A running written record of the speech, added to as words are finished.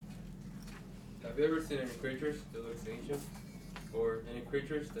Have you ever seen any creatures that looks ancient? Or any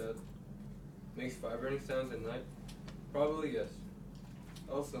creatures that makes vibrating sounds at night? Probably yes.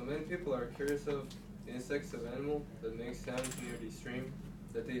 Also, many people are curious of the insects of animal that make sounds near the stream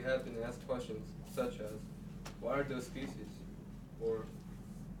that they have been asked questions such as, what are those species? Or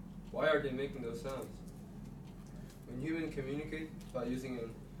why are they making those sounds? When humans communicate by using an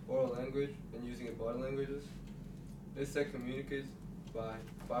oral language and using a body languages, insect communicates by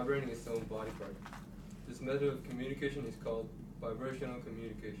vibrating its own body part. This method of communication is called vibrational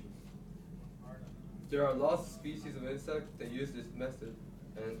communication. There are lots of species of insects that use this method,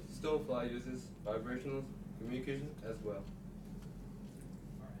 and stonefly uses vibrational communication as well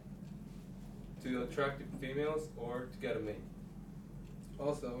to attract females or to get a mate.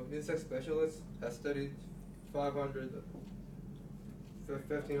 Also, insect specialists have studied 500,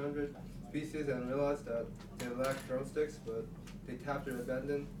 1,500 species and realized that they lack drumsticks, but they tap their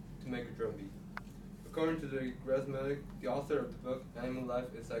abandon to make a drum beat. According to the Grasmedic, the author of the book Animal Life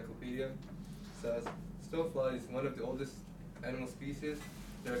Encyclopedia, says stonefly is one of the oldest animal species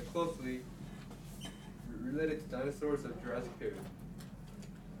that are closely related to dinosaurs of Jurassic period.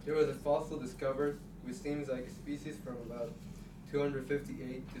 There was a fossil discovered which seems like a species from about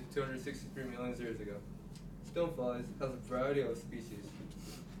 258 to 263 million years ago. Stoneflies has a variety of species.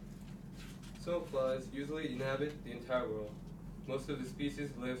 Stoneflies usually inhabit the entire world. Most of the species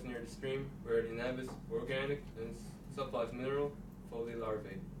lives near the stream where it inhabits organic and supplies mineral foliar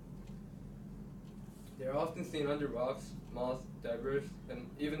larvae. They are often seen under rocks, moss, debris, and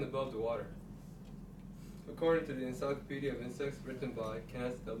even above the water. According to the Encyclopedia of Insects written by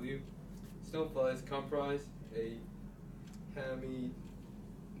Kenneth W., stoneflies comprise a Hemipetalis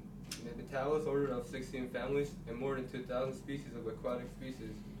order of 16 families and more than 2,000 species of aquatic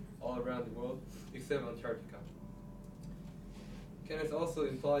species all around the world except Antarctica. Kenneth also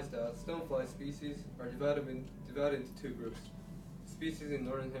implies that stonefly species are divided into two groups. Species in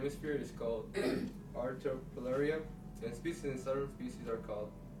northern hemisphere is called Arthropilaria, and species in southern species are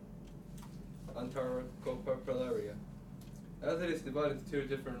called Antarctopilaria. As it is divided into two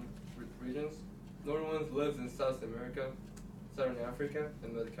different regions, northern ones lives in South America, Southern Africa,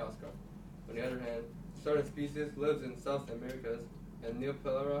 and Madagascar. On the other hand, southern species lives in South Americas and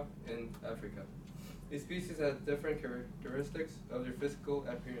Neopilara in Africa. These species have different characteristics of their physical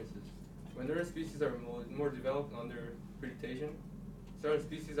appearances. When northern species are more developed on their predation, certain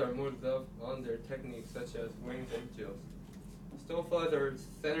species are more developed on their techniques such as wings and gills. Stoneflies are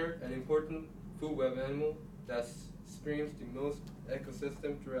centered and important food web animal that streams the most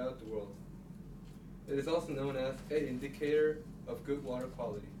ecosystem throughout the world. It is also known as an indicator of good water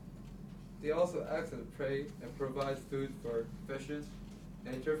quality. They also act as a prey and provide food for fishes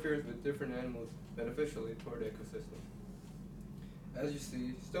and interferes with different animals beneficially toward the ecosystem. As you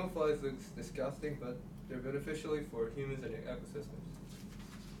see, stoneflies look disgusting, but they're beneficially for humans and ecosystems.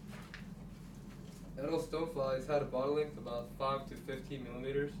 Adult stoneflies had a body length about 5 to 15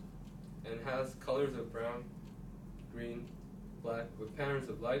 millimeters and has colors of brown, green, black with patterns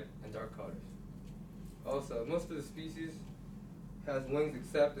of light and dark colors. Also, most of the species has wings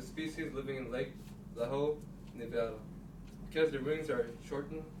except the species living in Lake Tahoe, Nevada. Because their wings are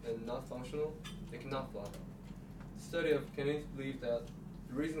shortened and not functional, they cannot fly. The study of Canadians believe that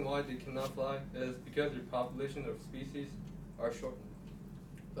the reason why they cannot fly is because their population of species are shortened.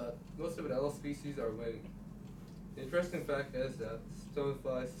 But most of the adult species are winged. The interesting fact is that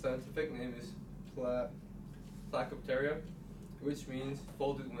stonefly's scientific name is Placopteria, which means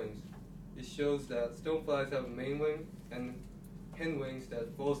folded wings. It shows that stoneflies have a main wing and hind wings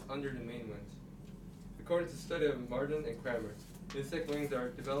that folds under the main wings. According to the study of Martin and Kramer, insect wings are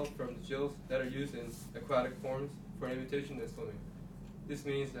developed from the gills that are used in aquatic forms for imitation and swimming. This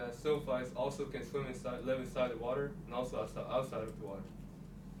means that stoneflies also can live inside the water and also outside of the water.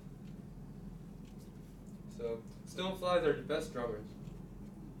 So, stoneflies are the best drummers.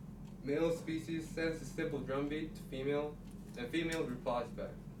 Male species sends a simple drum beat to female, and female replies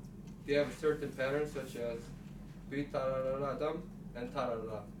back. They have a certain pattern such as beat-ta-da-da-da-dum and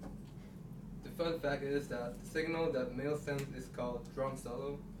ta-da-da-da. The fun fact is that the signal that male sends is called drum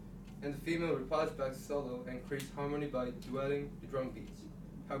solo, and the female replies back to solo and creates harmony by duetting the drum beats.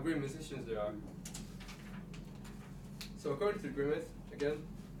 How great musicians they are. So according to the Grimmett, again,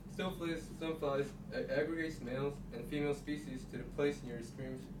 stoneflies aggregates males and female species to the place near the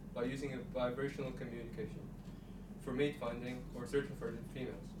streams by using a vibrational communication for mate finding or searching for the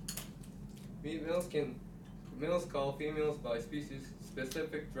females. Males call females by species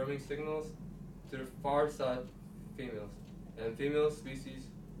specific drumming signals to the far side females, and female species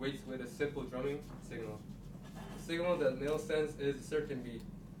waits with a simple drumming signal. The signal that male sends is a certain beat.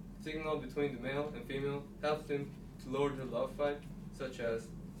 signal between the male and female helps them to lower the love fight, such as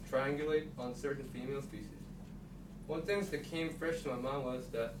triangulate on certain female species. One thing that came fresh to my mind was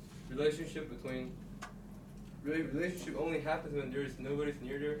that relationship only happens when there is nobody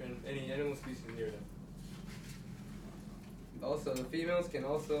near there and any animal species near them. Also, the females can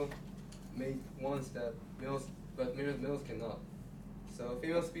also mate once that males cannot. So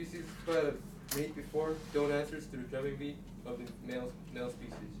female species try to mate before don't answers to the drumming beat of the male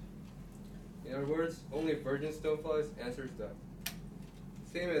species. In other words, only virgin stoneflies answers that.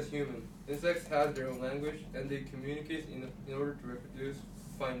 Same as human, insects have their own language and they communicate in order to reproduce,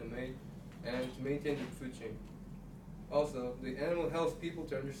 find a mate, and to maintain the food chain. Also, the animal helps people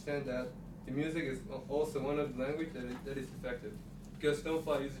to understand that the music is also one of the language that is effective. Because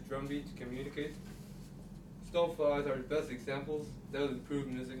stonefly use a drum beat to communicate, stoneflies are the best examples that will improve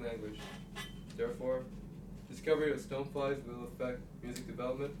music language. Therefore, discovery of stoneflies will affect music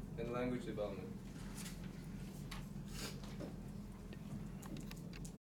development and language development.